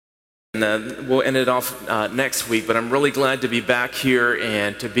And we'll end it off next week, but I'm really glad to be back here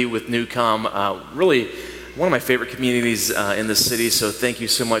and to be with Newcom. Really, one of my favorite communities in the city, so thank you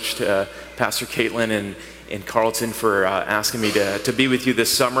so much to Pastor Caitlin and Carlton for asking me to be with you this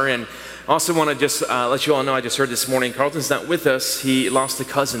summer. And I also want to just let you all know, I just heard this morning, Carlton's not with us. He lost a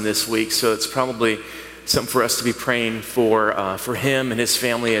cousin this week, so it's probably something for us to be praying for him and his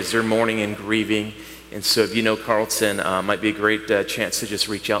family as they're mourning and grieving. And so if you know Carlton, might be a great chance to just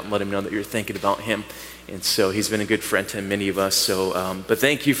reach out and let him know that you're thinking about him. And so he's been a good friend to many of us. So, but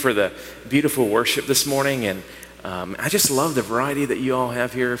thank you for the beautiful worship this morning. And I just love the variety that you all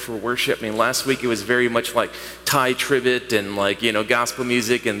have here for worship. I mean, last week it was very much like Thai tribute and like, gospel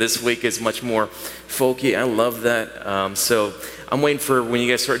music. And this week is much more folky. I love that. So I'm waiting for when you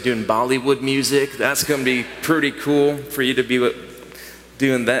guys start doing Bollywood music. That's going to be pretty cool for you to be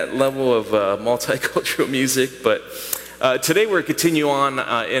doing that level of multicultural music. But today we're continuing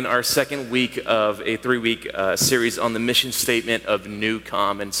on in our second week of a 3-week series on the mission statement of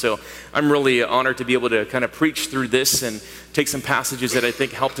Newcom. And so I'm really honored to be able to kind of preach through this and take some passages that I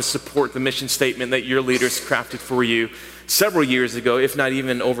think help to support the mission statement that your leaders crafted for you several years ago, if not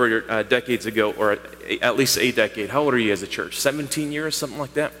even over decades ago, or at least a decade. How old are you as a church? 17 years, something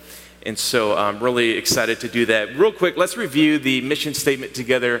like that? And so I'm really excited to do that. Real quick, let's review the mission statement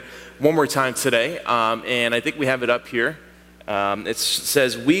together one more time today. And I think we have it up here. It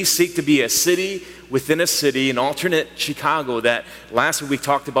says, we seek to be a city within a city, an alternate Chicago that last week we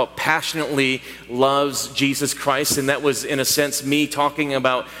talked about passionately loves Jesus Christ. And that was, in a sense, me talking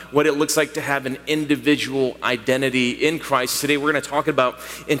about what it looks like to have an individual identity in Christ. Today we're going to talk about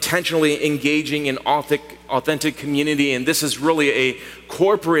intentionally engaging in authentic community. And this is really a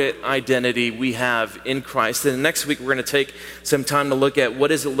corporate identity we have in Christ. And next week, we're going to take some time to look at what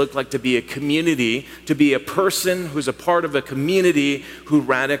does it look like to be a community, to be a person who's a part of a community who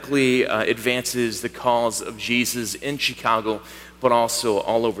radically advances the cause of Jesus in Chicago, but also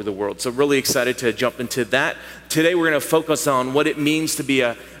all over the world. So really excited to jump into that. Today, we're going to focus on what it means to be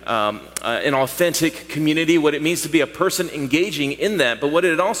an authentic community, what it means to be a person engaging in that, but what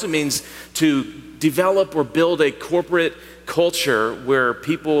it also means to develop or build a corporate culture where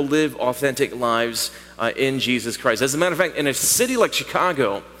people live authentic lives in Jesus Christ. As a matter of fact, in a city like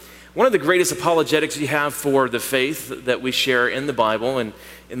Chicago, one of the greatest apologetics you have for the faith that we share in the Bible and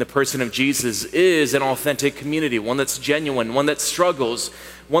in the person of Jesus is an authentic community, one that's genuine, one that struggles,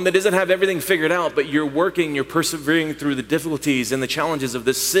 one that doesn't have everything figured out, but you're working, you're persevering through the difficulties and the challenges of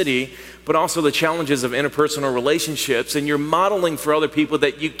this city, but also the challenges of interpersonal relationships, and you're modeling for other people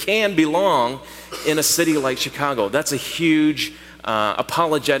that you can belong in a city like Chicago. That's a huge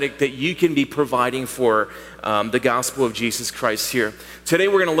apologetic that you can be providing for the gospel of Jesus Christ here. Today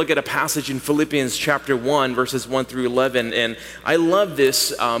we're going to look at a passage in Philippians chapter 1, verses 1 through 11, and I love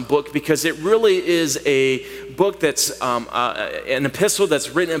this book because it really is a book that's an epistle that's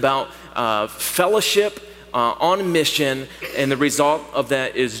written about fellowship on mission, and the result of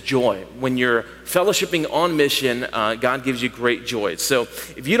that is joy. When you're fellowshipping on mission, God gives you great joy. So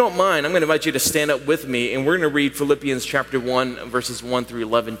if you don't mind, I'm going to invite you to stand up with me, and we're going to read Philippians chapter 1, verses 1 through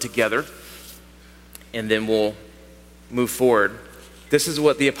 11 together, and then we'll move forward. This is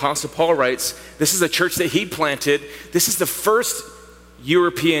what the Apostle Paul writes. This is a church that he planted. This is the first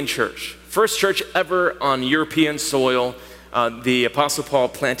European church, first church ever on European soil. The Apostle Paul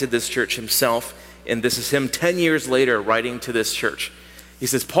planted this church himself. And this is him 10 years later writing to this church. He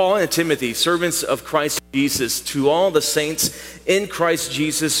says, Paul and Timothy, servants of Christ Jesus, to all the saints in Christ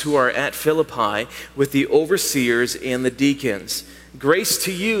Jesus who are at Philippi with the overseers and the deacons. Grace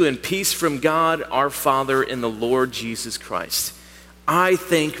to you and peace from God our Father and the Lord Jesus Christ. I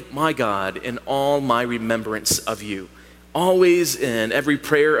thank my God in all my remembrance of you, always in every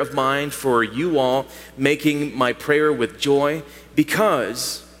prayer of mine for you all, making my prayer with joy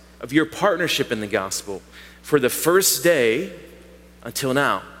because of your partnership in the gospel for the first day until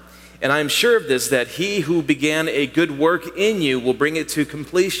now. And I am sure of this, that he who began a good work in you will bring it to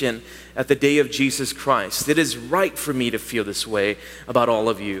completion at the day of Jesus Christ. It is right for me to feel this way about all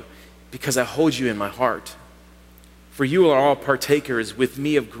of you because I hold you in my heart. For you are all partakers with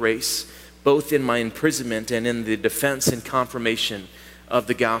me of grace, both in my imprisonment and in the defense and confirmation of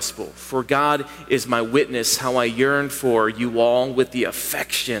the gospel. For God is my witness how I yearn for you all with the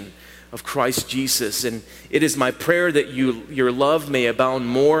affection of Christ Jesus. And it is my prayer that your love may abound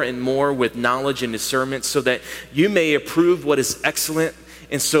more and more with knowledge and discernment, so that you may approve what is excellent,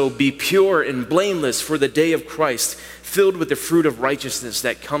 and so be pure and blameless for the day of Christ, filled with the fruit of righteousness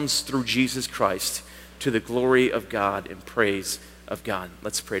that comes through Jesus Christ, to the glory of God and praise of God.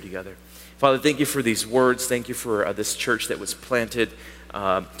 Let's pray together. Father, thank you for these words. Thank you for this church that was planted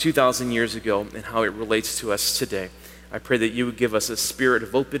 2,000 years ago and how it relates to us today. I pray that you would give us a spirit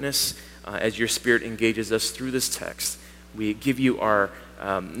of openness as your spirit engages us through this text. We give you our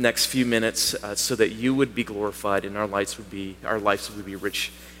next few minutes so that you would be glorified and our lives would be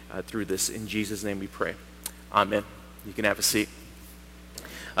rich through this. In Jesus' name we pray. Amen. You can have a seat.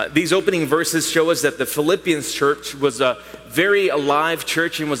 These opening verses show us that the Philippians church was a very alive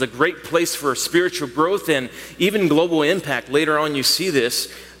church and was a great place for spiritual growth and even global impact. Later on you see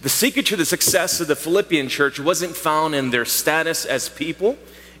this. The secret to the success of the Philippian church wasn't found in their status as people.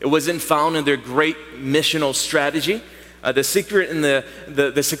 It wasn't found in their great missional strategy. The secret in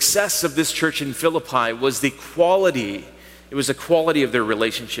the success of this church in Philippi was the quality. It was the quality of their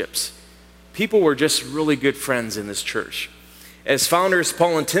relationships. People were just really good friends in this church. As founders,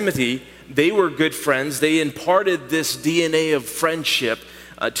 Paul and Timothy, they were good friends. They imparted this DNA of friendship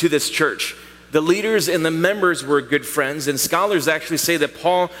to this church. The leaders and the members were good friends, and scholars actually say that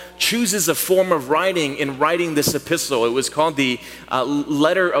Paul chooses a form of writing in writing this epistle. It was called the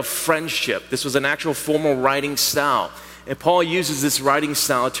letter of friendship. This was an actual formal writing style. And Paul uses this writing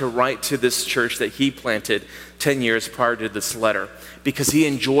style to write to this church that he planted 10 years prior to this letter because he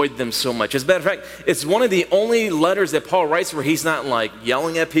enjoyed them so much. As a matter of fact, it's one of the only letters that Paul writes where he's not like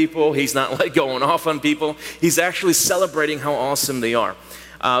yelling at people. He's not like going off on people. He's actually celebrating how awesome they are.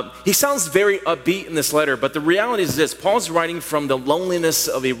 He sounds very upbeat in this letter, but the reality is this. Paul's writing from the loneliness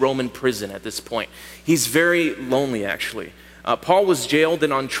of a Roman prison at this point. He's very lonely, actually. Paul was jailed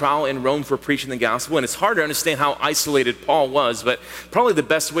and on trial in Rome for preaching the gospel, and it's hard to understand how isolated Paul was, but probably the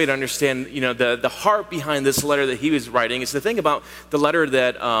best way to understand, the heart behind this letter that he was writing is to think about the letter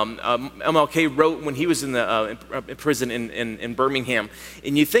that MLK wrote when he was in the prison in Birmingham,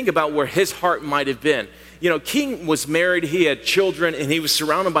 and you think about where his heart might have been. King was married, he had children, and he was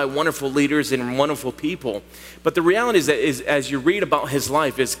surrounded by wonderful leaders and wonderful people. But the reality is that as you read about his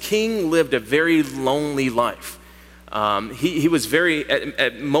life, is King lived a very lonely life. He was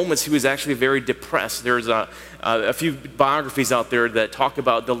at moments he was actually very depressed. There's a few biographies out there that talk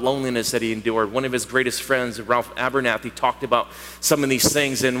about the loneliness that he endured. One of his greatest friends, Ralph Abernathy, talked about some of these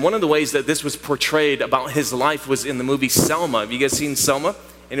things. And one of the ways that this was portrayed about his life was in the movie Selma. Have you guys seen Selma?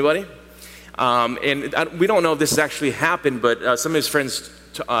 Anybody? And we don't know if this actually happened, but some of his friends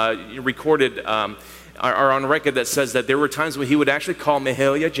recorded, are on record that says that there were times when he would actually call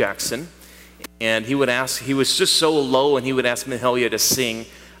Mahalia Jackson. And he was just so low, and he would ask Mahalia to sing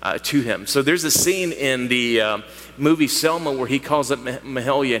to him. So there's a scene in the movie Selma where he calls up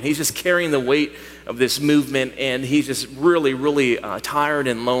Mahalia, and he's just carrying the weight of this movement, and he's just really, really tired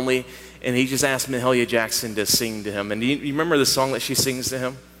and lonely, and he just asked Mahalia Jackson to sing to him. And you remember the song that she sings to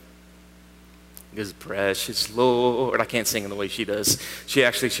him? It goes, "Precious Lord." I can't sing in the way she does. She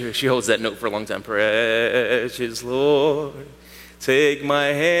holds that note for a long time. "Precious Lord, take my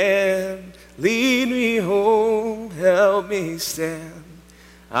hand, lead me home, help me stand.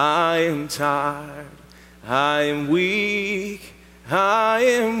 I am tired, I am weak, I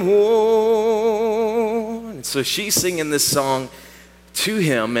am worn." And so she's singing this song to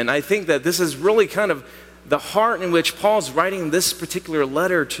him, and I think that this is really kind of the heart in which Paul's writing this particular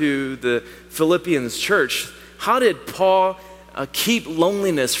letter to the Philippians church. How did Paul keep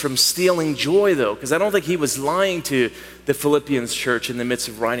loneliness from stealing joy, though? Because I don't think he was lying to the Philippians church in the midst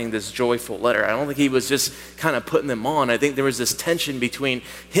of writing this joyful letter. I don't think he was just kind of putting them on. I think there was this tension between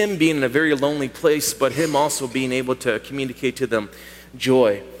him being in a very lonely place, but him also being able to communicate to them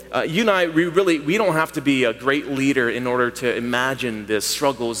joy. You and I, we don't have to be a great leader in order to imagine the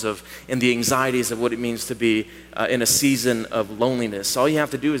struggles and the anxieties of what it means to be in a season of loneliness. All you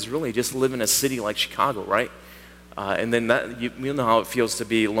have to do is really just live in a city like Chicago, right? And then you'll know how it feels to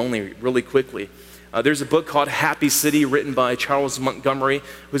be lonely really quickly. There's a book called Happy City written by Charles Montgomery,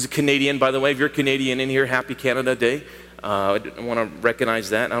 who's a Canadian, by the way. If you're Canadian in here, Happy Canada Day. I want to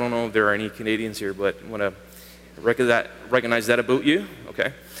recognize that. I don't know if there are any Canadians here, but I want to recognize that about you.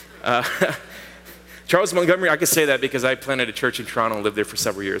 Okay. Charles Montgomery, I can say that because I planted a church in Toronto and lived there for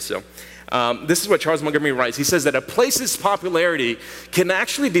several years. So this is what Charles Montgomery writes. He says that a place's popularity can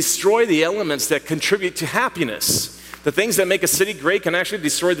actually destroy the elements that contribute to happiness. The things that make a city great can actually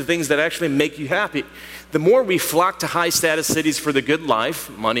destroy the things that actually make you happy. The more we flock to high-status cities for the good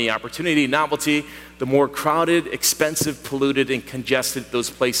life, money, opportunity, novelty, the more crowded, expensive, polluted, and congested those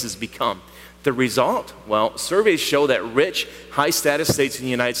places become. The result? Well, surveys show that rich, high-status states in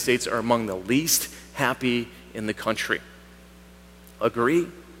the United States are among the least happy in the country. Agree?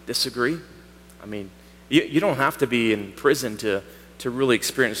 Disagree? I mean, you don't have to be in prison to really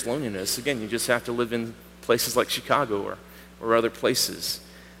experience loneliness. Again, you just have to live in places like Chicago or other places.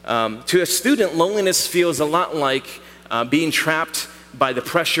 To a student, loneliness feels a lot like being trapped by the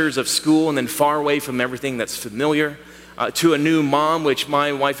pressures of school and then far away from everything that's familiar, to a new mom, which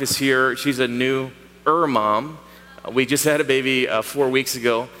my wife is here. She's a newer mom. We just had a baby 4 weeks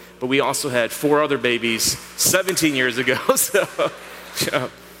ago, but we also had 4 other babies 17 years ago.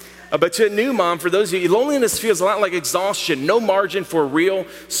 But to a new mom, for those of you, loneliness feels a lot like exhaustion, no margin for real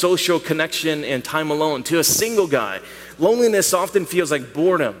social connection and time alone. To a single guy, loneliness often feels like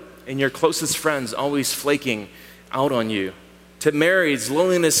boredom and your closest friends always flaking out on you. To marrieds,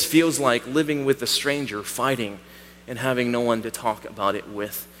 loneliness feels like living with a stranger, fighting, and having no one to talk about it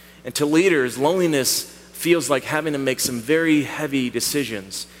with. And to leaders, loneliness feels like having to make some very heavy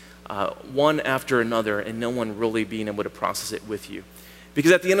decisions, one after another, and no one really being able to process it with you.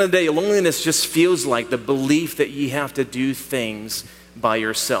 Because at the end of the day, loneliness just feels like the belief that you have to do things by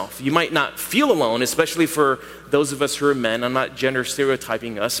yourself. You might not feel alone, especially for those of us who are men. I'm not gender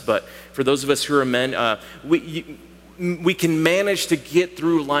stereotyping us, but for those of us who are men, we can manage to get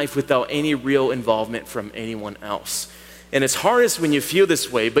through life without any real involvement from anyone else. And it's hardest when you feel this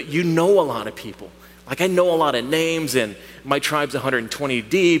way, but you know a lot of people. Like I know a lot of names, and my tribe's 120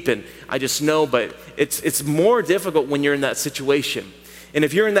 deep, and I just know, but it's more difficult when you're in that situation. And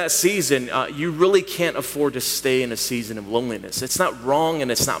if you're in that season, you really can't afford to stay in a season of loneliness. It's not wrong,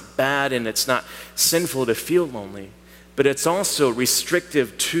 and it's not bad, and it's not sinful to feel lonely, but it's also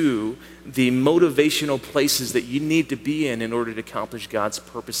restrictive to the motivational places that you need to be in order to accomplish God's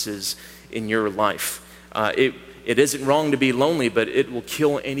purposes in your life. It isn't wrong to be lonely, but it will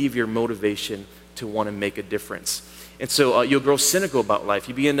kill any of your motivation to want to make a difference. And so you'll grow cynical about life.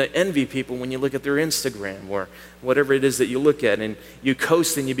 You begin to envy people when you look at their Instagram or whatever it is that you look at, and you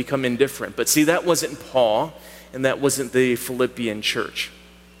coast and you become indifferent. But see, that wasn't Paul, and that wasn't the Philippian church.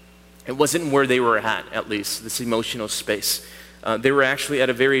 It wasn't where they were at least, this emotional space. They were actually at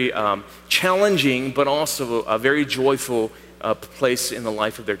a very challenging, but also a very joyful place in the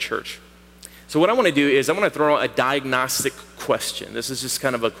life of their church. So what I want to do is I want to throw out a diagnostic question. This is just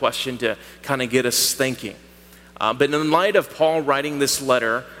kind of a question to kind of get us thinking. But in light of Paul writing this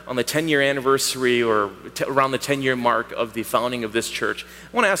letter on the 10-year anniversary or around the 10-year mark of the founding of this church,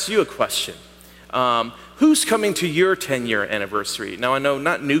 I want to ask you a question. Who's coming to your 10-year anniversary? Now, I know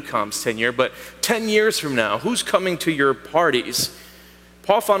not Newcom's 10-year, but 10 years from now, who's coming to your parties?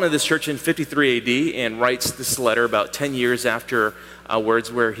 Paul founded this church in 53 AD and writes this letter about 10 years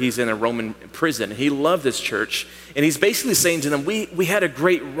afterwards where he's in a Roman prison. He loved this church, and he's basically saying to them, we had a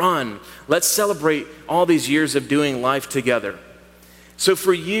great run. Let's celebrate all these years of doing life together. So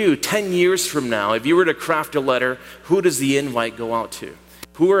for you, 10 years from now, if you were to craft a letter, who does the invite go out to?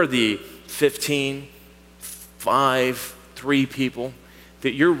 Who are the 15, 5, 3 people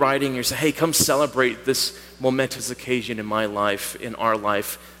that you're writing? You're saying, hey, come celebrate this momentous occasion in my life, in our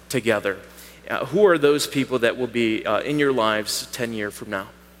life together. Who are those people that will be in your lives 10 years from now?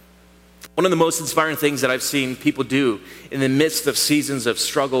 One of the most inspiring things that I've seen people do in the midst of seasons of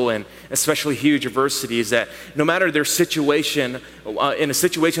struggle and especially huge adversity is that no matter their situation, in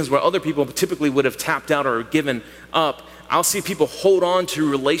situations where other people typically would have tapped out or given up, I'll see people hold on to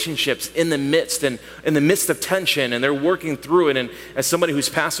relationships in the midst of tension, and they're working through it. And as somebody who's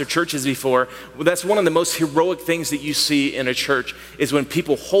pastored churches before, well, that's one of the most heroic things that you see in a church is when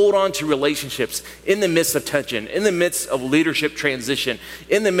people hold on to relationships in the midst of tension, in the midst of leadership transition,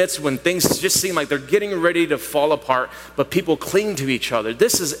 in the midst when things just seem like they're getting ready to fall apart, but people cling to each other.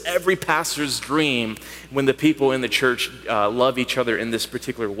 This is every pastor's dream when the people in the church love each other in this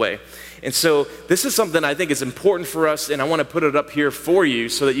particular way. And so this is something I think is important for us, and I want to put it up here for you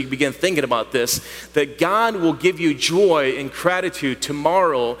so that you begin thinking about this, that God will give you joy and gratitude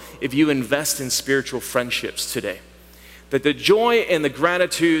tomorrow if you invest in spiritual friendships today. That the joy and the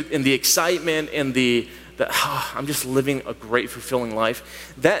gratitude and the excitement and I'm just living a great, fulfilling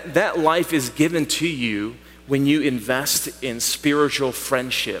life, that life is given to you when you invest in spiritual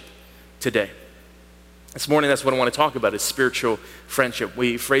friendship today. This morning, that's what I want to talk about, is spiritual friendship.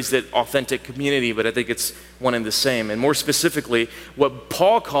 We phrased it authentic community, but I think it's one and the same. And more specifically, what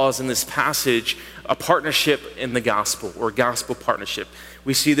Paul calls in this passage a partnership in the gospel, or gospel partnership.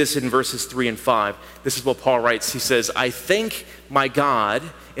 We see this in verses 3 and 5. This is what Paul writes. He says, I thank my God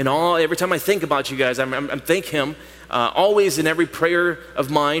every time I think about you guys, I thank him always in every prayer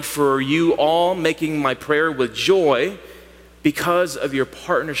of mine for you all, making my prayer with joy, because of your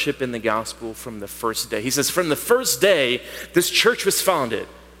partnership in the gospel from the first day. He says, from the first day this church was founded,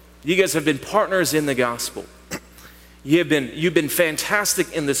 you guys have been partners in the gospel. You've been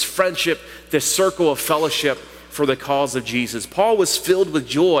fantastic in this friendship, this circle of fellowship for the cause of Jesus. Paul was filled with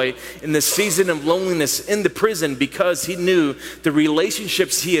joy in the season of loneliness in the prison because he knew the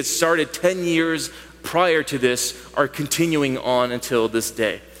relationships he had started 10 years prior to this are continuing on until this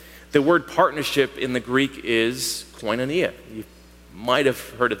day. The word partnership in the Greek is koinonia. You might have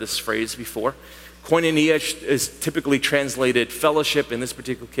heard of this phrase before. Koinonia is typically translated fellowship, in this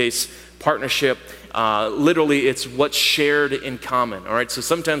particular case, partnership. Literally, it's what's shared in common, all right? So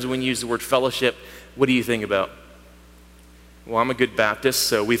sometimes when you use the word fellowship, what do you think about? Well, I'm a good Baptist,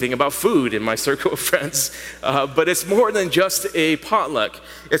 so we think about food in my circle of friends. But it's more than just a potluck.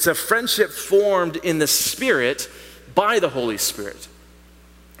 It's a friendship formed in the Spirit by the Holy Spirit.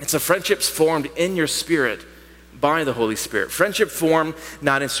 It's a friendship formed in your spirit by the Holy Spirit. Friendship formed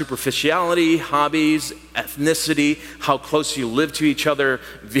not in superficiality, hobbies, ethnicity, how close you live to each other,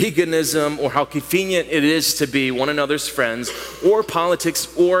 veganism, or how convenient it is to be one another's friends, or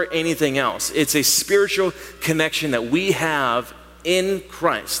politics, or anything else. It's a spiritual connection that we have in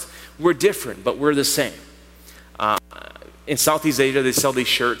Christ. We're different, but we're the same. In Southeast Asia, they sell these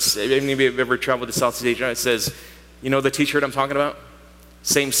shirts. Any of you have ever traveled to Southeast Asia? It says, you know the t-shirt I'm talking about?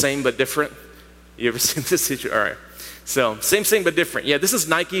 Same, but different. You ever seen this t-shirt? All right. So, same, but different. Yeah, this is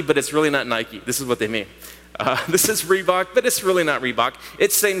Nike, but it's really not Nike. This is what they mean. This is Reebok, but it's really not Reebok.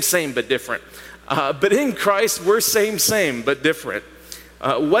 It's same, but different. But in Christ, we're same, but different.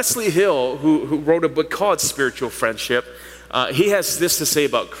 Wesley Hill, who wrote a book called Spiritual Friendship, he has this to say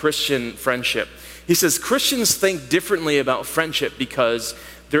about Christian friendship. He says, Christians think differently about friendship because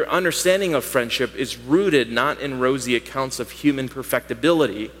their understanding of friendship is rooted not in rosy accounts of human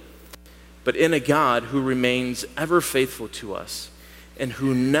perfectibility, but in a God who remains ever faithful to us and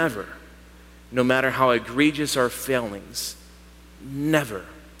who never, no matter how egregious our failings, never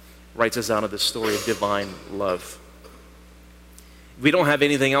writes us out of the story of divine love. We don't have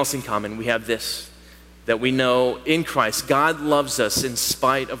anything else in common. We have this, that we know in Christ, God loves us in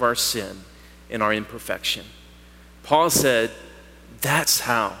spite of our sin and our imperfection. Paul said, that's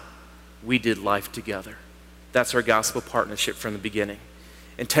how we did life together. That's our gospel partnership from the beginning.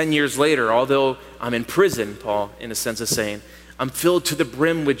 And 10 years later, although I'm in prison, Paul, in a sense, is saying, I'm filled to the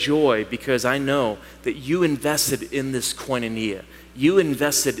brim with joy because I know that you invested in this koinonia. You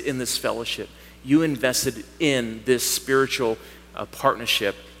invested in this fellowship. You invested in this spiritual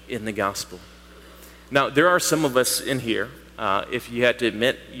partnership in the gospel. Now, there are some of us in here, if you had to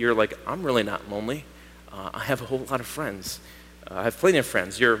admit, you're like, I'm really not lonely. I have a whole lot of friends. I have plenty of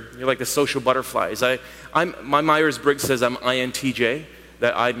friends. You're like the social butterflies. My Myers-Briggs says I'm INTJ.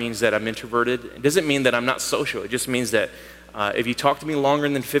 That I means that I'm introverted. It doesn't mean that I'm not social. It just means that if you talk to me longer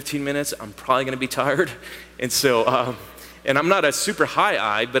than 15 minutes, I'm probably going to be tired. And so, and I'm not a super high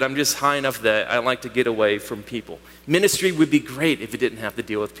I, but I'm just high enough that I like to get away from people. Ministry would be great if it didn't have to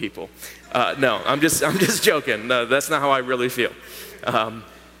deal with people. No, I'm just joking. No, that's not how I really feel.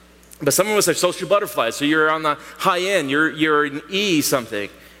 But some of us are social butterflies. So you're on the high end. You're an E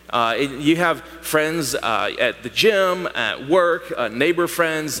something. You have friends at the gym, at work, neighbor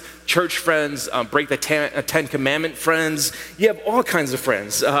friends, church friends, break the Ten Commandment friends. You have all kinds of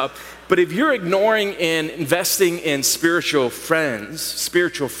friends. But if you're ignoring and investing in spiritual friendships,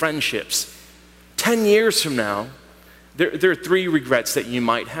 10 years from now, there are 3 regrets that you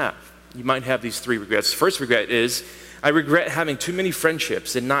might have. You might have these 3 regrets. The first regret is, I regret having too many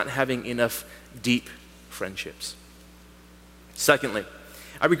friendships and not having enough deep friendships. Secondly,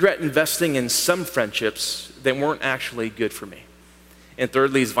 I regret investing in some friendships that weren't actually good for me. And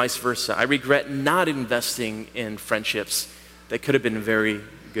thirdly is vice versa. I regret not investing in friendships that could have been very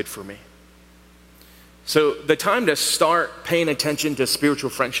good for me. So the time to start paying attention to spiritual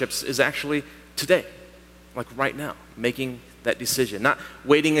friendships is actually today, like right now, making that decision. Not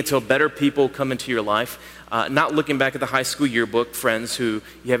waiting until better people come into your life, not looking back at the high school yearbook friends who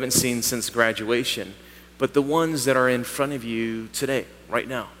you haven't seen since graduation, but the ones that are in front of you today, right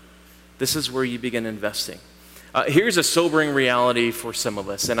now. This is where you begin investing. Here's a sobering reality for some of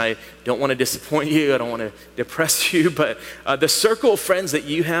us, and I don't want to disappoint you, I don't want to depress you, but the circle of friends that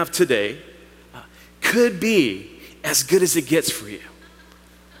you have today could be as good as it gets for you,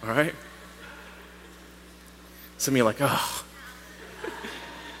 all right? Some of you are like, oh.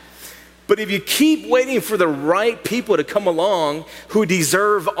 But if you keep waiting for the right people to come along who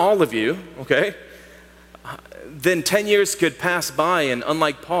deserve all of you, okay, then 10 years could pass by, and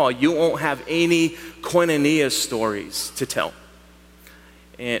unlike Paul, you won't have any koinonia stories to tell.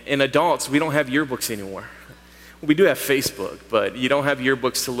 And in adults, we don't have yearbooks anymore. We do have Facebook, but you don't have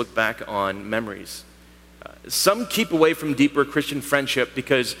yearbooks to look back on memories. Some keep away from deeper Christian friendship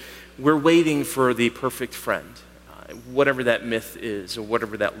because we're waiting for the perfect friend, whatever that myth is or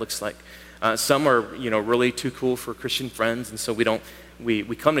whatever that looks like. Some are, really too cool for Christian friends, and so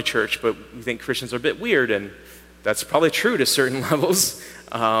we come to church, but we think Christians are a bit weird, and that's probably true to certain levels.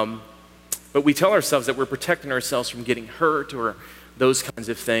 But we tell ourselves that we're protecting ourselves from getting hurt or those kinds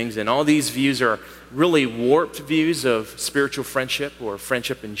of things. And all these views are really warped views of spiritual friendship or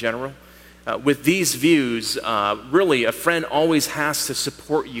friendship in general. With these views, really a friend always has to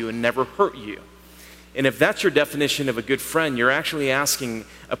support you and never hurt you. And if that's your definition of a good friend, you're actually asking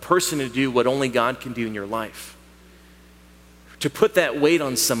a person to do what only God can do in your life. To put that weight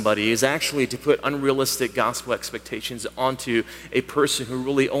on somebody is actually to put unrealistic gospel expectations onto a person who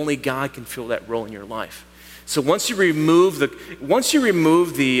really only God can fill that role in your life. So once you remove the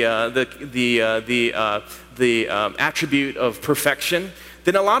attribute of perfection,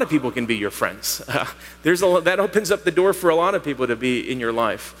 then a lot of people can be your friends. That opens up the door for a lot of people to be in your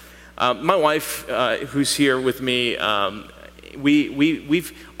life. My wife, who's here with me,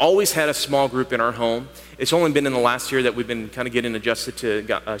 we've always had a small group in our home. It's only been in the last year that we've been kind of getting adjusted to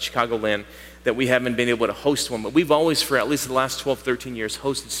Chicagoland that we haven't been able to host one. But we've always, for at least the last 12, 13 years,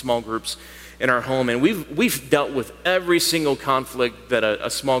 hosted small groups in our home. And we've dealt with every single conflict that a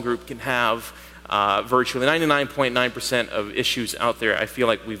small group can have virtually. 99.9% of issues out there I feel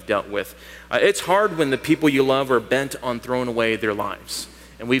like we've dealt with. It's hard when the people you love are bent on throwing away their lives.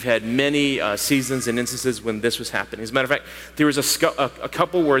 And we've had many seasons and instances when this was happening. As a matter of fact, there was a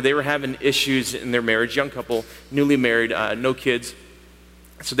couple where they were having issues in their marriage, young couple, newly married, no kids.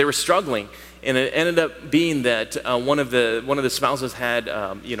 So they were struggling. And it ended up being that one of the spouses had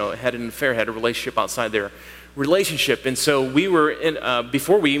an affair, had a relationship outside their relationship. And so we were,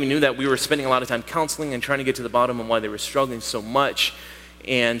 before we even knew that, we were spending a lot of time counseling and trying to get to the bottom of why they were struggling so much.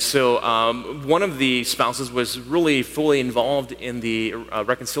 And so one of the spouses was really fully involved in the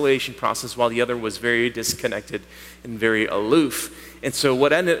reconciliation process while the other was very disconnected and very aloof. And so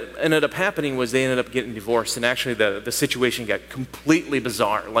what ended up happening was they ended up getting divorced. And actually the situation got completely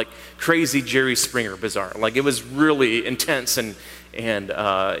bizarre, like crazy Jerry Springer bizarre. Like it was really intense and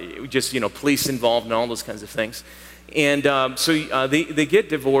just, police involved and all those kinds of things. And so they get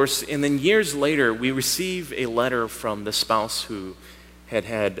divorced. And then years later, we receive a letter from the spouse who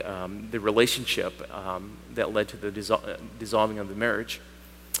had the relationship that led to the dissolving of the marriage.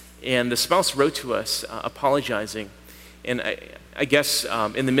 And the spouse wrote to us apologizing. And I guess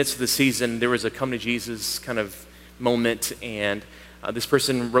in the midst of the season, there was a come to Jesus kind of moment. And this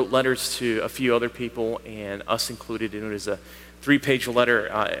person wrote letters to a few other people, and us included. And it was a 3-page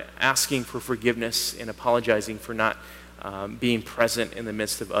letter asking for forgiveness and apologizing for not being present in the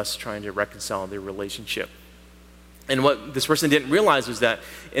midst of us trying to reconcile their relationship. And what this person didn't realize was that,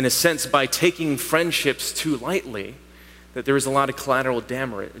 in a sense, by taking friendships too lightly, that there was a lot of collateral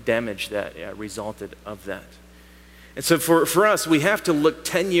damage that resulted of that. And so for us, we have to look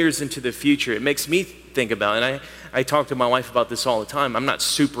 10 years into the future. It makes me think about, and I talk to my wife about this all the time. I'm not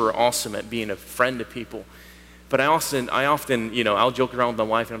super awesome at being a friend to people, but I often, I'll joke around with my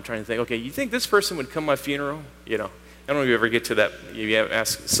wife and I'm trying to think, okay, you think this person would come to my funeral? I don't know if you ever get to that, you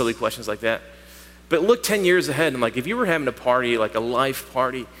ask silly questions like that. But look 10 years ahead, and like if you were having a party, like a life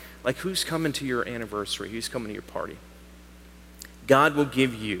party, like who's coming to your anniversary? Who's coming to your party? God will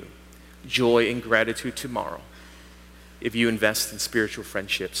give you joy and gratitude tomorrow if you invest in spiritual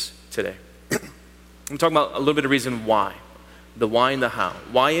friendships today. I'm talking about a little bit of reason why. The why and the how.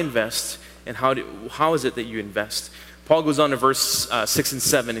 Why invest, and how is it that you invest? Paul goes on to verse 6 and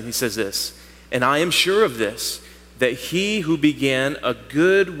 7, and he says this, "And I am sure of this, that he who began a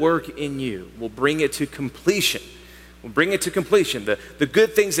good work in you will bring it to completion." Will bring it to completion. The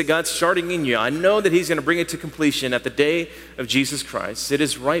good things that God's starting in you, I know that he's going to bring it to completion at the day of Jesus Christ. It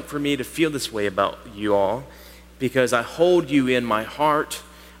is right for me to feel this way about you all, because I hold you in my heart.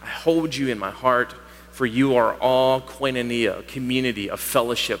 I hold you in my heart, for you are all koinonia, a community, a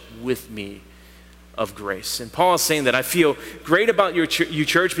fellowship with me of grace. And Paul is saying that I feel great about you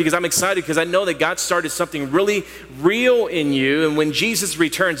church, because I'm excited because I know that God started something really real in you. And when Jesus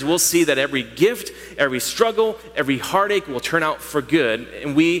returns, we'll see that every gift, every struggle, every heartache will turn out for good.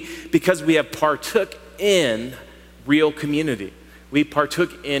 And because we have partook in real community, we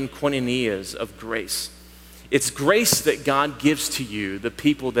partook in koinonias of grace. It's grace that God gives to you, the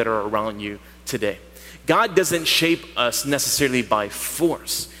people that are around you today. God doesn't shape us necessarily by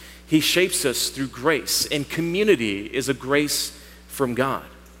force. He shapes us through grace, and community is a grace from God.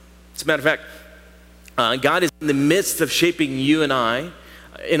 As a matter of fact, God is in the midst of shaping you and I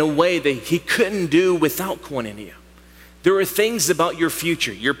in a way that he couldn't do without koinonia. There are things about your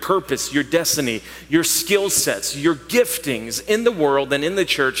future, your purpose, your destiny, your skill sets, your giftings in the world and in the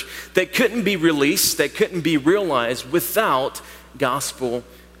church that couldn't be released, that couldn't be realized without gospel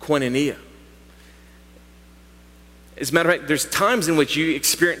koinonia. As a matter of fact, there's times in which you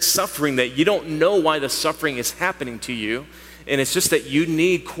experience suffering that you don't know why the suffering is happening to you. And it's just that you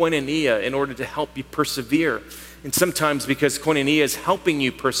need koinonia in order to help you persevere. And sometimes because koinonia is helping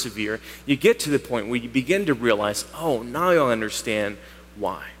you persevere, you get to the point where you begin to realize, oh, now I understand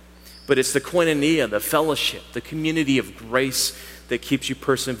why. But it's the koinonia, the fellowship, the community of grace that keeps you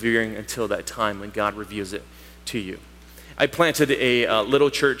persevering until that time when God reveals it to you. I planted a little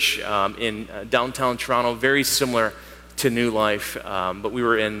church in downtown Toronto, very similar to New Life, but we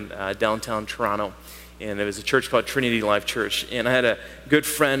were in downtown Toronto, and it was a church called Trinity Life Church. And I had a good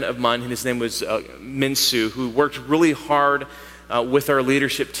friend of mine, and his name was Minsu, who worked really hard with our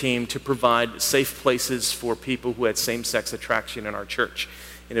leadership team to provide safe places for people who had same-sex attraction in our church.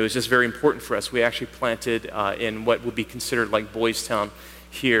 And it was just very important for us. We actually planted in what would be considered like Boys Town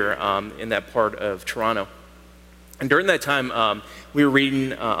here in that part of Toronto. And during that time, we were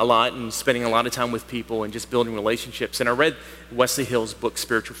reading a lot and spending a lot of time with people and just building relationships. And I read Wesley Hill's book,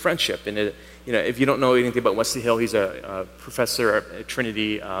 Spiritual Friendship. And if you don't know anything about Wesley Hill, he's a professor at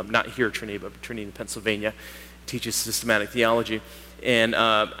Trinity, not here at Trinity, but Trinity in Pennsylvania. He teaches systematic theology. And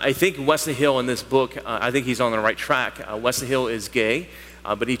I think Wesley Hill in this book, I think he's on the right track. Wesley Hill is gay,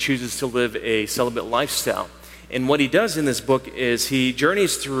 but he chooses to live a celibate lifestyle. And what he does in this book is he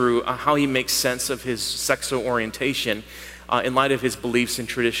journeys through how he makes sense of his sexual orientation in light of his beliefs in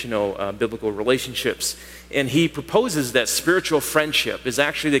traditional biblical relationships. And he proposes that spiritual friendship is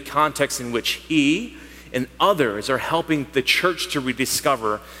actually the context in which he and others are helping the church to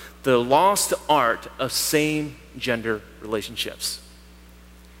rediscover the lost art of same-gender relationships.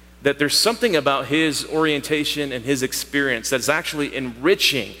 That there's something about his orientation and his experience that's actually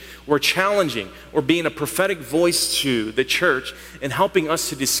enriching or challenging or being a prophetic voice to the church and helping us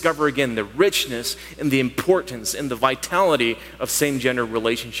to discover again the richness and the importance and the vitality of same-gender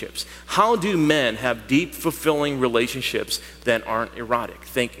relationships. How do men have deep, fulfilling relationships that aren't erotic?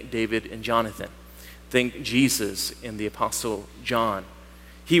 Think David and Jonathan. Think Jesus and the Apostle John.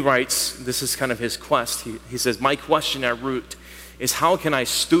 He writes, this is kind of his quest. He says, my question at root is how can I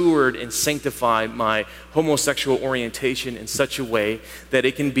steward and sanctify my homosexual orientation in such a way that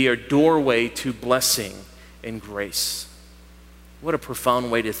it can be a doorway to blessing and grace? What a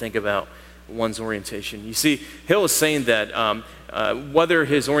profound way to think about one's orientation. You see, Hill is saying that whether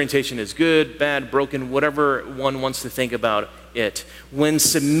his orientation is good, bad, broken, whatever one wants to think about it, when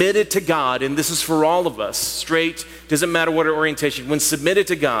submitted to God, and this is for all of us, straight, doesn't matter what our orientation, when submitted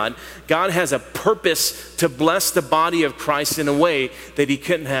to God, God has a purpose to bless the body of Christ in a way that he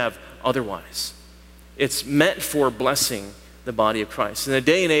couldn't have otherwise. It's meant for blessing the body of Christ. In a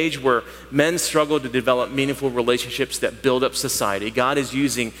day and age where men struggle to develop meaningful relationships that build up society, God is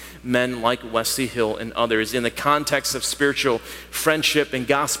using men like Wesley Hill and others in the context of spiritual friendship and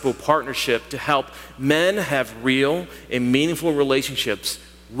gospel partnership to help men have real and meaningful relationships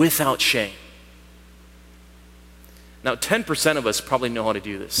without shame. Now, 10% of us probably know how to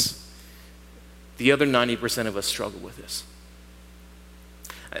do this. The other 90% of us struggle with this.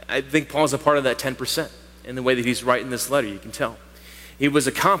 I think Paul's a part of that 10%. In the way that he's writing this letter, you can tell. He was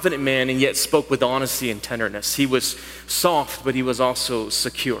a confident man and yet spoke with honesty and tenderness. He was soft, but he was also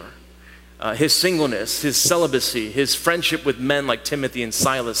secure. His singleness, his celibacy, his friendship with men like Timothy and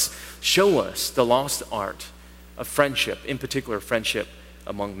Silas show us the lost art of friendship, in particular friendship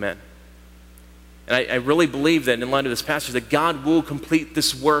among men. And I really believe that in light of this passage that God will complete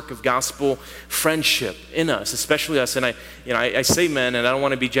this work of gospel friendship in us, especially us. And I say men, and I don't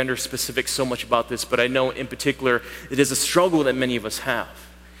want to be gender specific so much about this, but I know in particular it is a struggle that many of us have.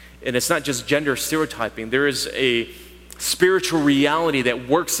 And it's not just gender stereotyping. There is a spiritual reality that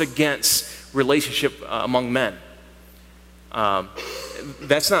works against relationship among men.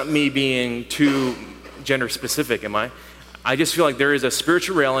 That's not me being too gender specific, am I? I just feel like there is a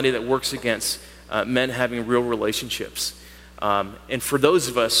spiritual reality that works against men having real relationships. And for those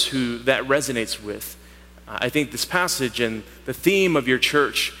of us who that resonates with, I think this passage and the theme of your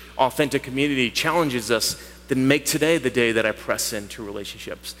church, authentic community, challenges us to make today the day that I press into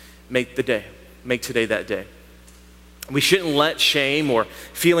relationships. Make today that day. We shouldn't let shame or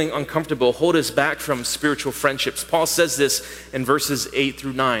feeling uncomfortable hold us back from spiritual friendships. Paul says this in verses 8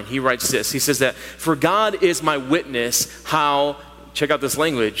 through 9. He writes this. He says that, for God is my witness how, check out this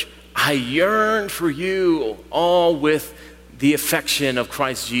language, I yearn for you all with the affection of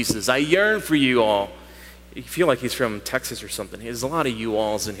Christ Jesus. I yearn for you all. You feel like he's from Texas or something. There's a lot of you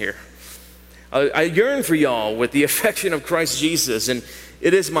alls in here. I yearn for y'all with the affection of Christ Jesus. And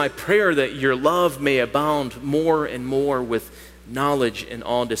it is my prayer that your love may abound more and more with knowledge and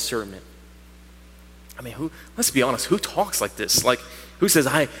all discernment. I mean, let's be honest, who talks like this? Like, who says,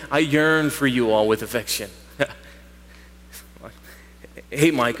 I yearn for you all with affection? Hey,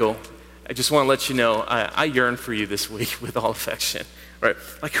 Michael, I just want to let you know, I yearn for you this week with all affection, right?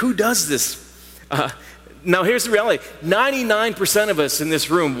 Like, who does this? Now, here's the reality. 99% of us in this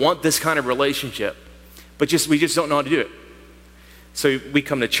room want this kind of relationship, but we just don't know how to do it. So we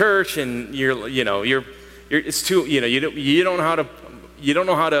come to church, and it's too, you don't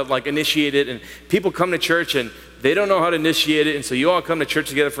know how to like initiate it, and people come to church and they don't know how to initiate it, and so you all come to church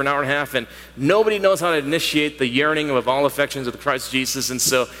together for an hour and a half, and nobody knows how to initiate the yearning of all affections of Christ Jesus, and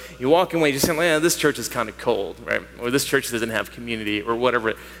so you walk away just saying, this church is kind of cold, right? Or this church doesn't have community, or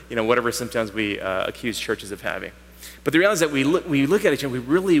whatever sometimes we accuse churches of having. But the reality is that we look at each other, we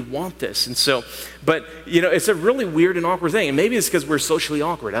really want this, and so, but it's a really weird and awkward thing, and maybe it's because we're socially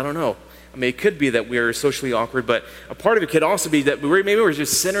awkward, I don't know. I mean, it could be that we're socially awkward, but a part of it could also be that maybe we're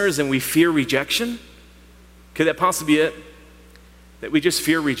just sinners and we fear rejection. Could that possibly be it? That we just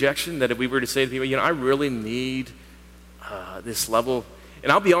fear rejection, that if we were to say to people, I really need this level.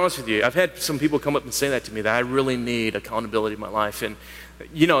 And I'll be honest with you, I've had some people come up and say that to me, that I really need accountability in my life. And,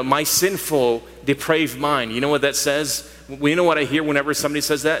 my sinful, depraved mind, you know what that says? You know what I hear whenever somebody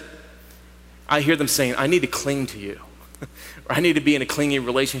says that? I hear them saying, I need to cling to you. Or I need to be in a clingy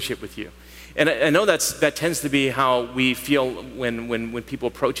relationship with you. And I know that tends to be how we feel when people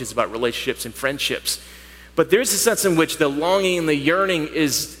approach us about relationships and friendships. But there's a sense in which the longing and the yearning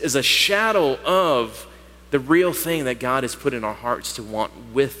is a shadow of the real thing that God has put in our hearts to want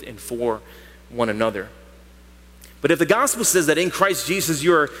with and for one another. But if the gospel says that in Christ Jesus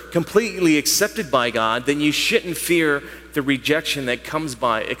you are completely accepted by God, then you shouldn't fear the rejection that comes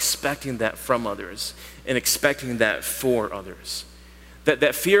by expecting that from others and expecting that for others.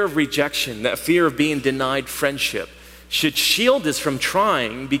 That fear of rejection, that fear of being denied friendship should shield us from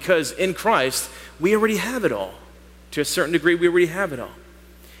trying, because in Christ we already have it all. To a certain degree, we already have it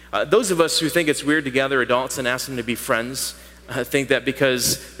all. Those of us who think it's weird to gather adults and ask them to be friends think that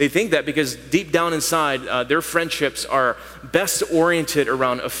because deep down inside, their friendships are best oriented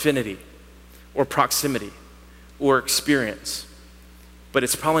around affinity or proximity or experience. But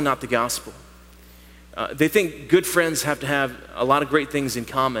it's probably not the gospel. They think good friends have to have a lot of great things in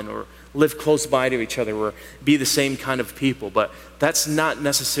common, or live close by to each other, or be the same kind of people, but that's not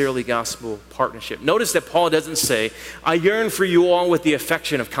necessarily gospel partnership. Notice that Paul doesn't say, I yearn for you all with the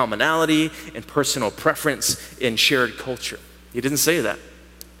affection of commonality and personal preference in shared culture. He didn't say that.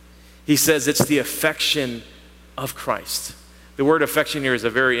 He says it's the affection of Christ. The word affection here is a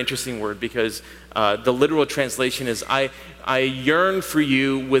very interesting word, because the literal translation is, I yearn for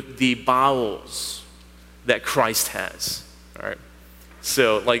you with the bowels that Christ has, all right?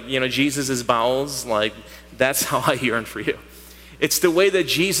 So, Jesus' bowels, that's how I yearn for you. It's the way that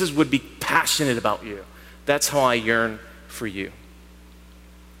Jesus would be passionate about you. That's how I yearn for you.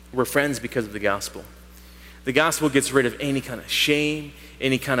 We're friends because of the gospel. The gospel gets rid of any kind of shame,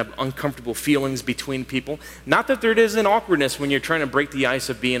 any kind of uncomfortable feelings between people. Not that there isn't awkwardness when you're trying to break the ice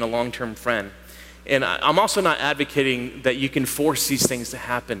of being a long-term friend. And I'm also not advocating that you can force these things to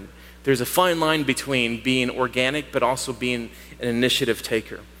happen. There's a fine line between being organic but also being an initiative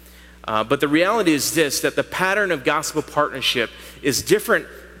taker. But the reality is this, that the pattern of gospel partnership is different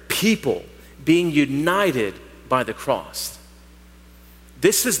people being united by the cross.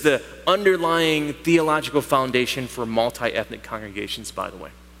 This is the underlying theological foundation for multi-ethnic congregations, by the way.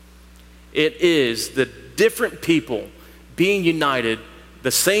 It is the different people being united.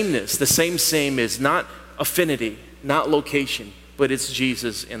 The sameness, the same is not affinity, not location, but it's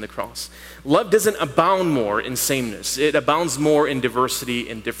Jesus and the cross. Love doesn't abound more in sameness. It abounds more in diversity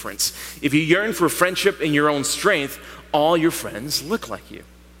and difference. If you yearn for friendship in your own strength, all your friends look like you.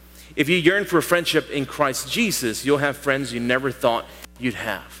 If you yearn for friendship in Christ Jesus, you'll have friends you never thought you'd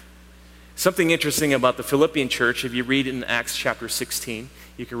have. Something interesting about the Philippian church, if you read in Acts chapter 16,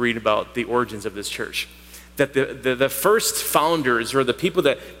 you can read about the origins of this church. That the first founders, or the people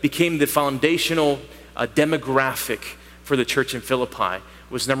that became the foundational demographic for the church in Philippi,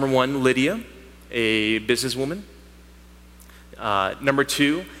 was number one, Lydia, a businesswoman. Number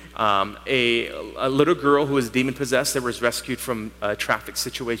two, a little girl who was demon-possessed that was rescued from a traffic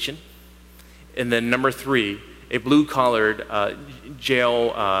situation. And then number three, a blue-collared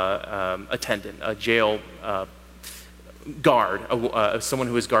jail attendant, a jail guard, someone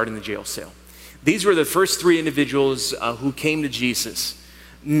who was guarding the jail cell. These were the first three individuals who came to Jesus.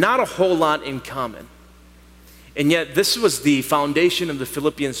 Not a whole lot in common. And yet this was the foundation of the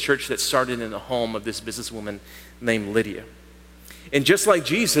Philippians church that started in the home of this businesswoman named Lydia. And just like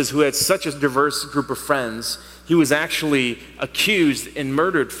Jesus, who had such a diverse group of friends, he was actually accused and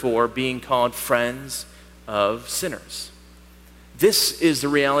murdered for being called friends of sinners. This is the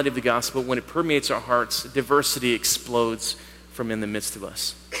reality of the gospel. When it permeates our hearts, diversity explodes from in the midst of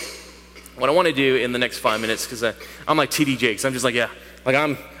us. What I want to do in the next 5 minutes, because I'm like TD Jakes, I'm just like, yeah, like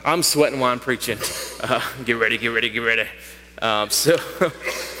I'm sweating while I'm preaching. Get ready, get ready, get ready.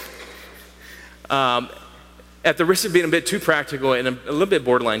 At the risk of being a bit too practical and a little bit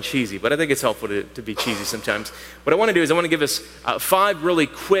borderline cheesy, but I think it's helpful to be cheesy sometimes. What I want to do is I want to give us 5 really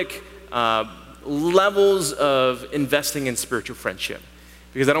quick levels of investing in spiritual friendship.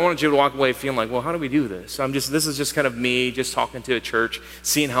 Because I don't want you to walk away feeling like, well, how do we do this? This is just kind of me just talking to a church,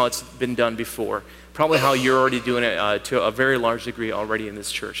 seeing how it's been done before. Probably how you're already doing it to a very large degree already in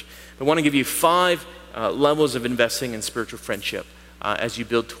this church. But I want to give you 5 levels of investing in spiritual friendship as you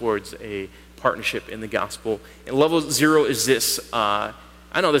build towards a partnership in the gospel. And level 0 is this. I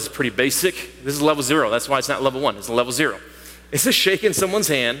know this is pretty basic. This is level 0. That's why it's not level 1. It's level 0. It's just shaking someone's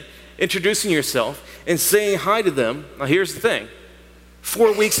hand, introducing yourself, and saying hi to them. Now, here's the thing.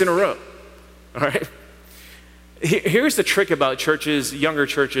 4 weeks in a row. All right? Here's the trick about churches, younger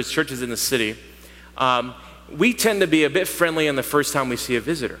churches, churches in the city. We tend to be a bit friendly on the first time we see a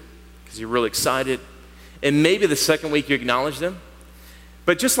visitor because you're really excited. And maybe the second week you acknowledge them.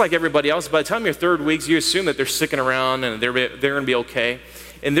 But just like everybody else, by the time your 3rd week, you assume that they're sticking around and they're going to be okay.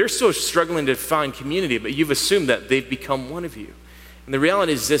 And they're still struggling to find community, but you've assumed that they've become one of you. And the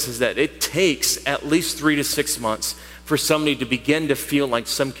reality is this, is that it takes at least 3 to 6 months for somebody to begin to feel like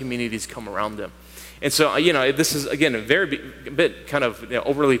some communities come around them. And so, this is, again, a bit kind of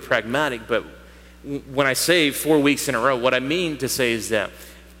overly pragmatic, but when I say 4 weeks in a row, what I mean to say is that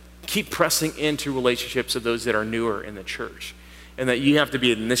keep pressing into relationships of those that are newer in the church. And that you have to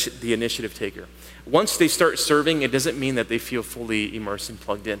be the initiative taker. Once they start serving, it doesn't mean that they feel fully immersed and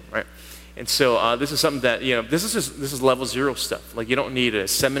plugged in, right? And so this is something that, this is level 0 stuff. Like, you don't need a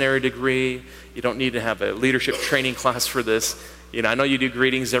seminary degree. You don't need to have a leadership training class for this. I know you do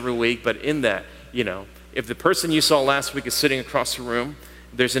greetings every week, but in that, if the person you saw last week is sitting across the room,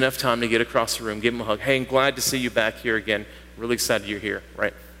 there's enough time to get across the room, give them a hug. Hey, I'm glad to see you back here again. Really excited you're here,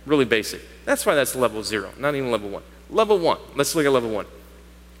 right? Really basic. That's why that's level 0, not even level 1. Level 1, let's look at level 1.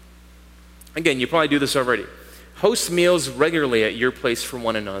 Again, you probably do this already. Host meals regularly at your place for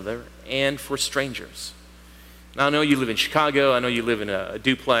one another and for strangers. Now, I know you live in Chicago. I know you live in a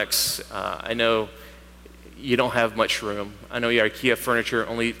duplex. I know you don't have much room. I know your IKEA furniture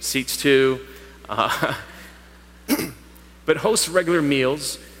only seats 2. But host regular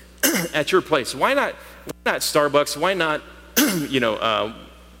meals at your place. Why not Starbucks? Why not,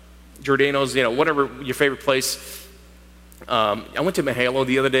 Giordano's, whatever your favorite place. I went to Mahalo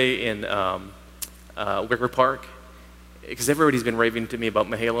the other day in Wicker Park because everybody's been raving to me about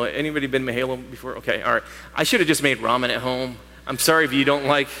Mahalo. Anybody been Mahalo before? Okay, all right. I should have just made ramen at home. I'm sorry if you don't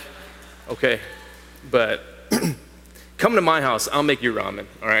like, okay, but come to my house. I'll make you ramen,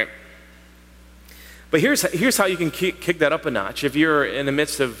 all right? But here's how you can kick that up a notch. If you're in the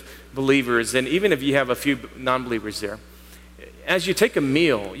midst of believers, and even if you have a few non-believers there, as you take a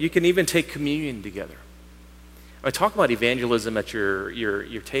meal, you can even take communion together. I talk about evangelism at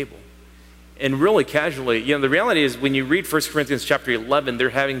your table. And really casually, the reality is when you read 1 Corinthians chapter 11, they're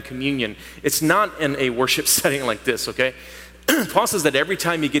having communion. It's not in a worship setting like this, okay? Paul says that every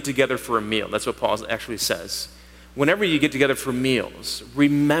time you get together for a meal, that's what Paul actually says. Whenever you get together for meals,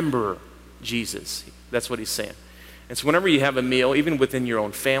 remember Jesus. That's what he's saying. And so whenever you have a meal, even within your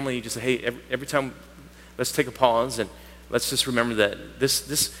own family, you just say, hey, every time, let's take a pause and let's just remember that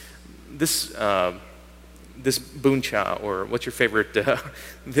this buncha, or what's your favorite,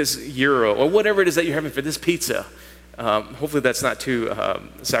 this gyro, or whatever it is that you're having for this pizza. Hopefully that's not too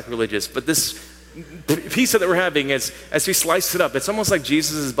sacrilegious, but this pizza that we're having, as we slice it up, it's almost like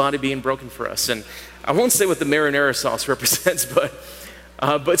Jesus' body being broken for us. And I won't say what the marinara sauce represents, but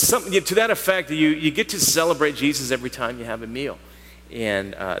something to that effect. You get to celebrate Jesus every time you have a meal.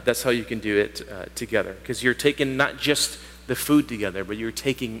 And that's how you can do it together, because you're taking not just the food together, but you're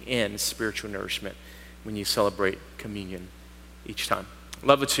taking in spiritual nourishment when you celebrate communion each time.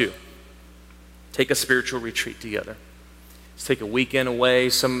 Level 2, take a spiritual retreat together. Let's take a weekend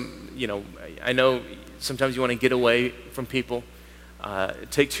away. I know sometimes you want to get away from people.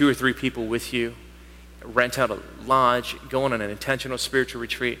 Take 2 or 3 people with you. Rent out a lodge. Go on an intentional spiritual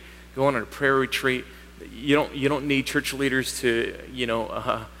retreat. Go on a prayer retreat. You don't need church leaders to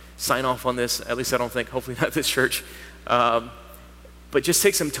sign off on this. At least I don't think. Hopefully not this church. But just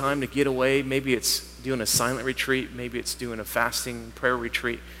take some time to get away. Maybe it's doing a silent retreat. Maybe it's doing a fasting prayer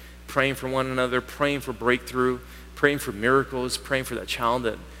retreat. Praying for one another. Praying for breakthrough. Praying for miracles. Praying for that child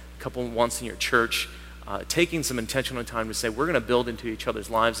that a couple wants in your church. Taking some intentional time to say, we're going to build into each other's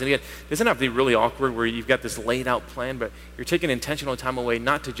lives. And again, it doesn't have to be really awkward where you've got this laid out plan, but you're taking intentional time away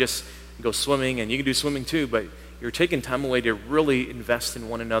not to just go swimming, and you can do swimming too, but you're taking time away to really invest in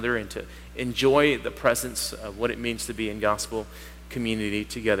one another and to enjoy the presence of what it means to be in gospel community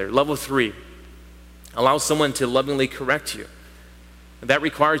together. Level 3, allow someone to lovingly correct you. That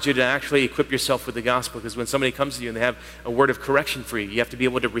requires you to actually equip yourself with the gospel, because when somebody comes to you and they have a word of correction for you, you have to be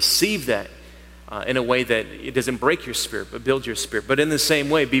able to receive that in a way that it doesn't break your spirit, but build your spirit. But in the same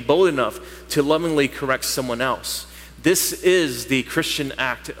way, be bold enough to lovingly correct someone else. This is the Christian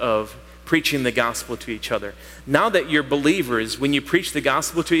act of preaching the gospel to each other. Now that you're believers, when you preach the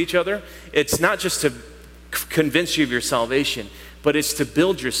gospel to each other, it's not just to convince you of your salvation, but it's to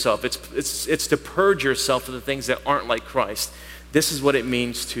build yourself. It's to purge yourself of the things that aren't like Christ. This is what it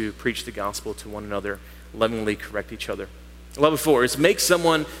means to preach the gospel to one another, lovingly correct each other. Level 4 is make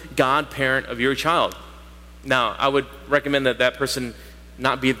someone godparent of your child. Now, I would recommend that that person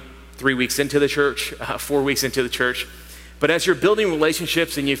not be 3 weeks into the church, 4 weeks into the church. But as you're building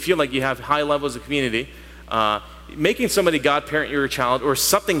relationships and you feel like you have high levels of community, making somebody godparent your child or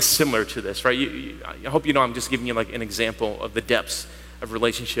something similar to this, right? I hope you know I'm just giving you like an example of the depths of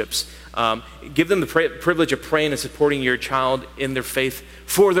relationships. Give them the privilege of praying and supporting your child in their faith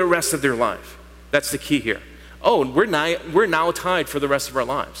for the rest of their life. That's the key here. Oh, we're now tied for the rest of our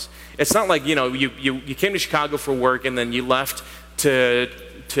lives. It's not like, you came to Chicago for work and then you left to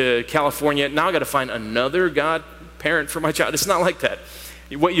California. Now I got to find another godparent for my child. It's not like that.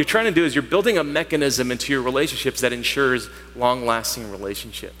 What you're trying to do is you're building a mechanism into your relationships that ensures long-lasting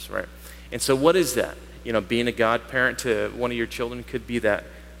relationships, right? And so what is that? Being a godparent to one of your children could be that.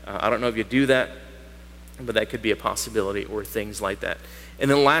 I don't know if you do that, but that could be a possibility, or things like that. And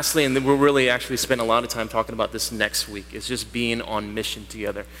then lastly, and then we'll really actually spend a lot of time talking about this next week, is just being on mission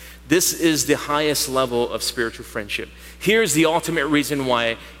together. This is the highest level of spiritual friendship. Here's the ultimate reason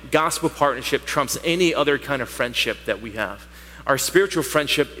why gospel partnership trumps any other kind of friendship that we have. Our spiritual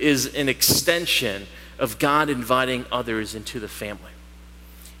friendship is an extension of God inviting others into the family.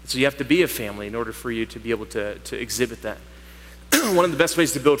 So you have to be a family in order for you to be able to exhibit that. One of the best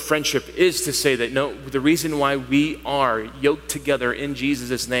ways to build friendship is to say that, no, the reason why we are yoked together in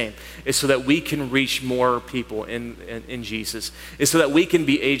Jesus' name is so that we can reach more people in Jesus. Is so that we can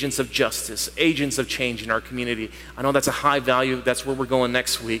be agents of justice, agents of change in our community. I know that's a high value. That's where we're going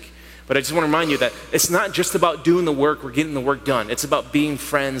next week. But I just want to remind you that it's not just about doing the work or getting the work done. It's about being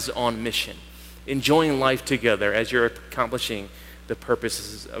friends on mission, enjoying life together as you're accomplishing the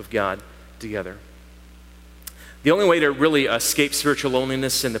purposes of God together. The only way to really escape spiritual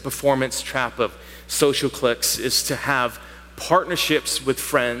loneliness and the performance trap of social cliques is to have partnerships with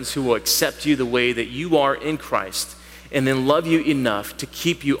friends who will accept you the way that you are in Christ and then love you enough to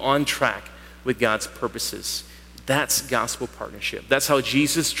keep you on track with God's purposes. That's gospel partnership. That's how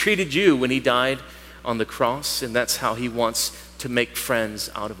Jesus treated you when he died on the cross, and that's how he wants to make friends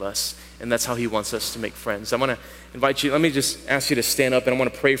out of us, and that's how he wants us to make friends. I want to invite you, let me just ask you to stand up, and I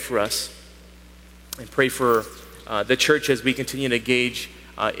want to pray for us and pray for the church as we continue to engage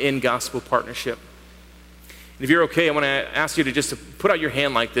in gospel partnership. And if you're okay, I want to ask you to just put out your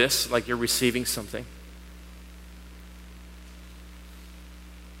hand like this, like you're receiving something.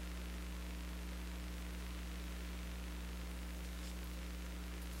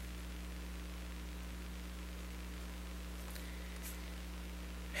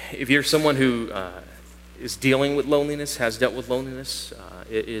 If you're someone who is dealing with loneliness, has dealt with loneliness,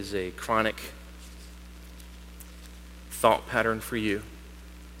 it is a chronic thought pattern for you.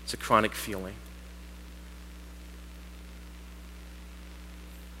 It's a chronic feeling.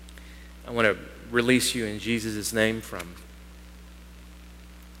 I want to release you in Jesus' name from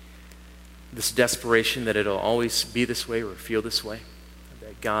this desperation that it'll always be this way or feel this way.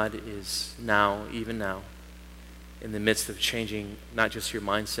 That God is now, even now, in the midst of changing not just your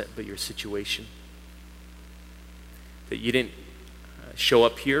mindset, but your situation. That you didn't show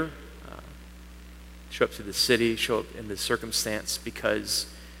up here, show up to the city, show up in the circumstance because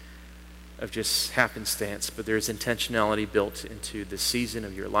of just happenstance, but there's intentionality built into the season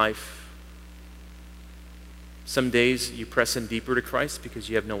of your life. Some days you press in deeper to Christ because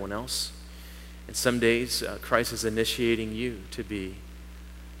you have no one else. And some days Christ is initiating you to be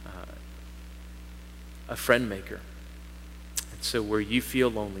a friend maker. And so where you feel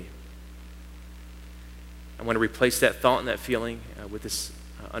lonely, I want to replace that thought and that feeling with this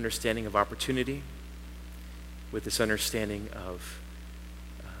understanding of opportunity, with this understanding of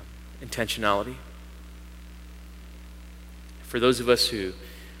intentionality. For those of us who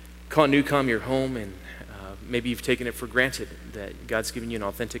call Newcom your home, and maybe you've taken it for granted that God's given you an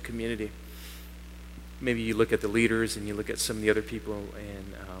authentic community. Maybe you look at the leaders and you look at some of the other people,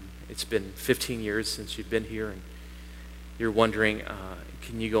 and it's been 15 years since you've been here, and you're wondering,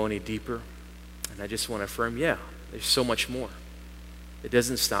 can you go any deeper? And I just want to affirm, yeah, there's so much more. It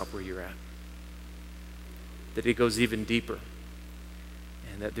doesn't stop where you're at. That it goes even deeper.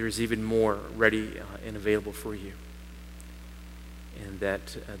 And that there's even more ready and available for you. And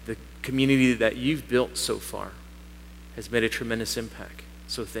that the community that you've built so far has made a tremendous impact.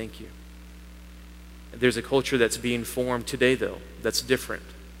 So thank you. There's a culture that's being formed today, though, that's different.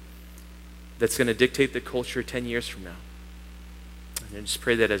 That's going to dictate the culture 10 years from now. And I just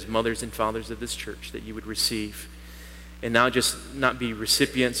pray that as mothers and fathers of this church, that you would receive and now just not be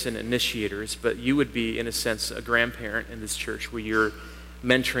recipients and initiators, but you would be, in a sense, a grandparent in this church where you're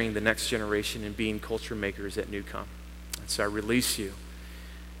mentoring the next generation and being culture makers at Newcom. And so I release you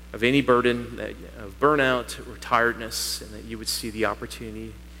of any burden of burnout or tiredness, and that you would see the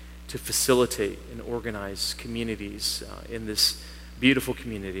opportunity to facilitate and organize communities in this beautiful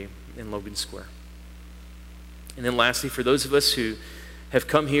community in Logan Square. And then lastly, for those of us who have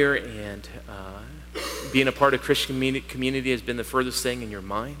come here and being a part of Christian community has been the furthest thing in your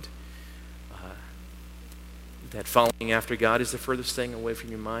mind, that following after God is the furthest thing away from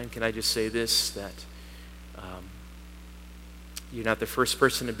your mind, can I just say this, that you're not the first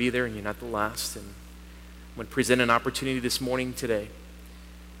person to be there and you're not the last. And when present an opportunity this morning today,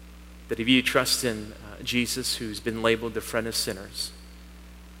 that if you trust in Jesus, who's been labeled the friend of sinners,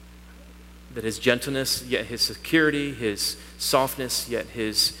 that his gentleness, yet his security, his softness, yet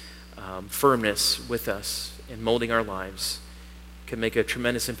his firmness with us in molding our lives can make a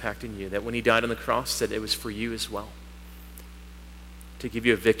tremendous impact in you. That when he died on the cross, that it was for you as well. To give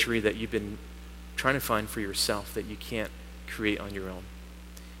you a victory that you've been trying to find for yourself, that you can't create on your own.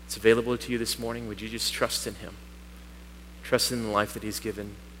 It's available to you this morning. Would you just trust in him? Trust in the life that he's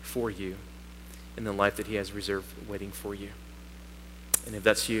given for you and the life that he has reserved waiting for you. And if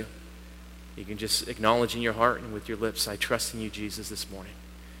that's you, you can just acknowledge in your heart and with your lips, I trust in you, Jesus, this morning.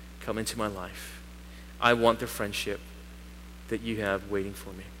 Come into my life. I want the friendship that you have waiting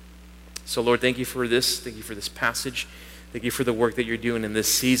for me. So Lord, thank you for this. Thank you for this passage. Thank you for the work that you're doing in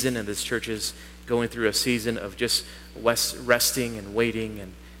this season, and this church is going through a season of just resting and waiting.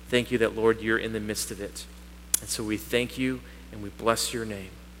 And thank you that, Lord, you're in the midst of it. And so we thank you and we bless your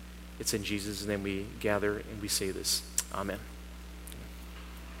name. It's in Jesus' name we gather and we say this. Amen.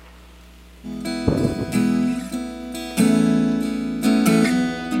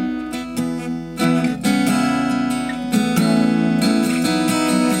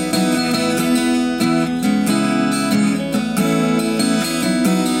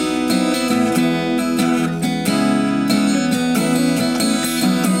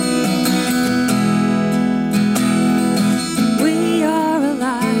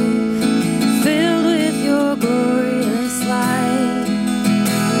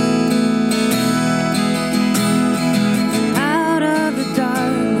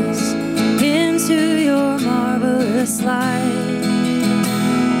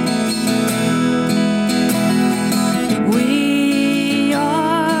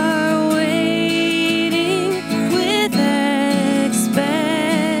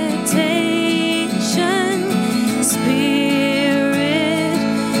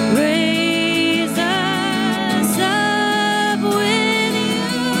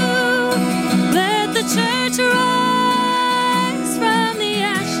 Rise from the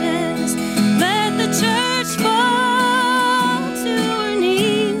ashes, let the church fall.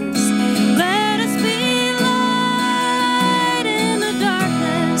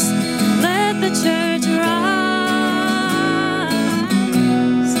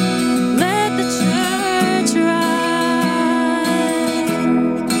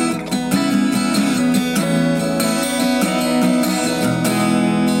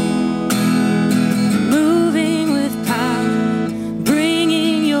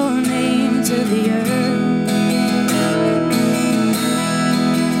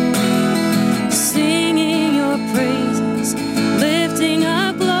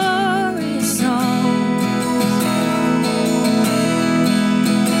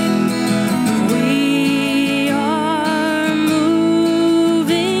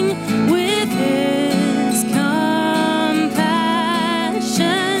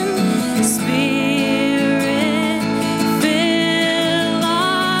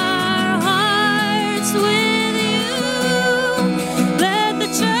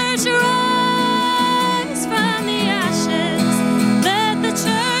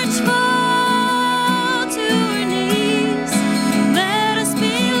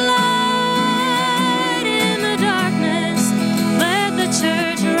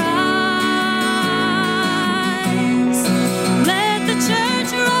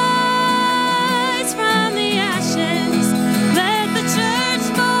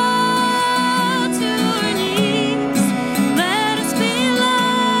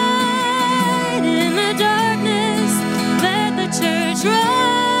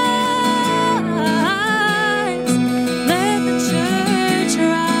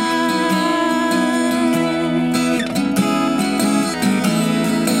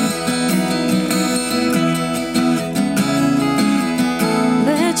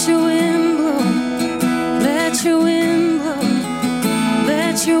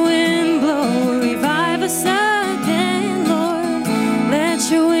 Let your wind blow, revive us again, Lord. Let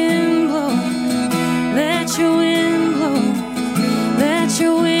your wind blow, let your wind blow, let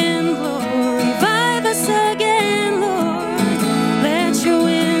your wind blow, revive us again, Lord. Let your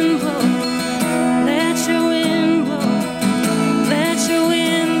wind blow, let your wind blow, let your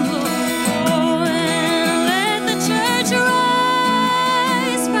wind blow, and let the church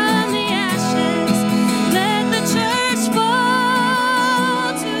rise from the ashes. Let the church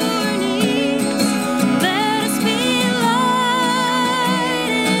fall to her knees. Let us be light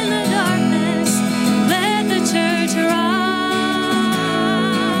in the darkness. Let the church rise.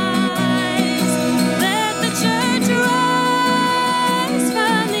 Let the church rise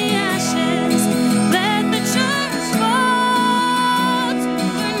from the ashes. Let the church fall to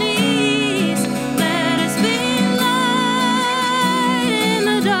her knees. Let us be light in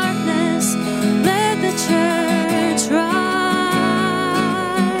the darkness. Let the church rise.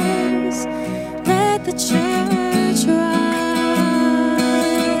 Let the church rise.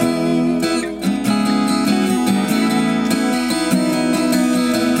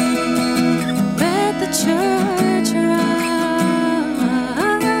 Let the church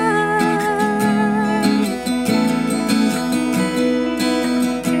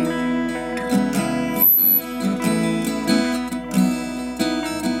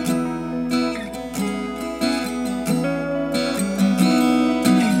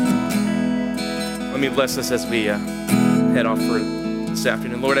Let me bless us as we head off for this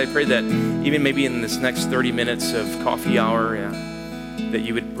afternoon. Lord, I pray that even maybe in this next 30 minutes of coffee hour, that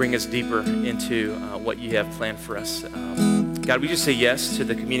you would bring us deeper into what you have planned for us. God, we just say yes to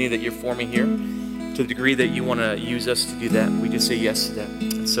the community that you're forming here. To the degree that you want to use us to do that, we just say yes to that.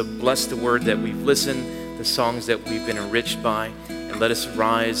 And so bless the word that we've listened, the songs that we've been enriched by, and let us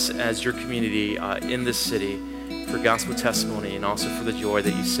rise as your community in this city for gospel testimony and also for the joy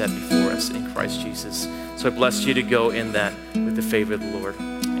that you set before us in Christ Jesus. So I bless you to go in that with the favor of the Lord.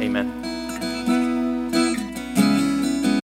 Amen.